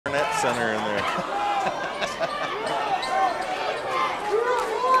center in there.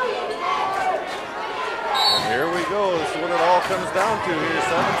 And here we go. This is what it all comes down to here.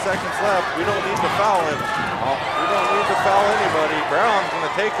 7 seconds left. We don't need to foul him. We don't need to foul anybody. Brown's going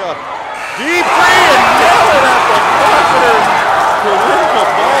to take a deep three and nail it at the buzzer to win the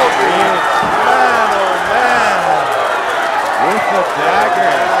ball game. Man, oh man. With the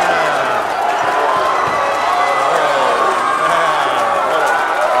dagger.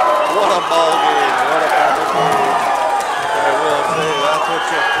 What a ball game. What a ball game. I will say that's what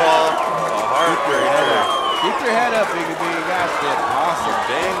you call a heartbreaker. Keep your head up, Eagle Butte. You guys did awesome.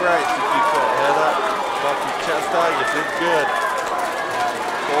 Dang right you keep that head up. Buck your chest out. You did good.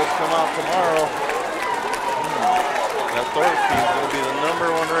 Goals come out tomorrow. That Thorpes team is going to be the #1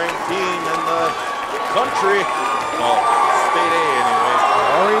 ranked team in the country. Well, state A anyway.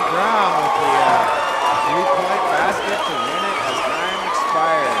 Orie Brown with the 3-point basket to win it as time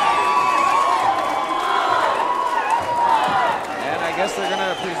expired. And I guess they're going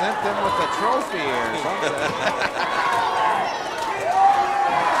to present them with a trophy or something.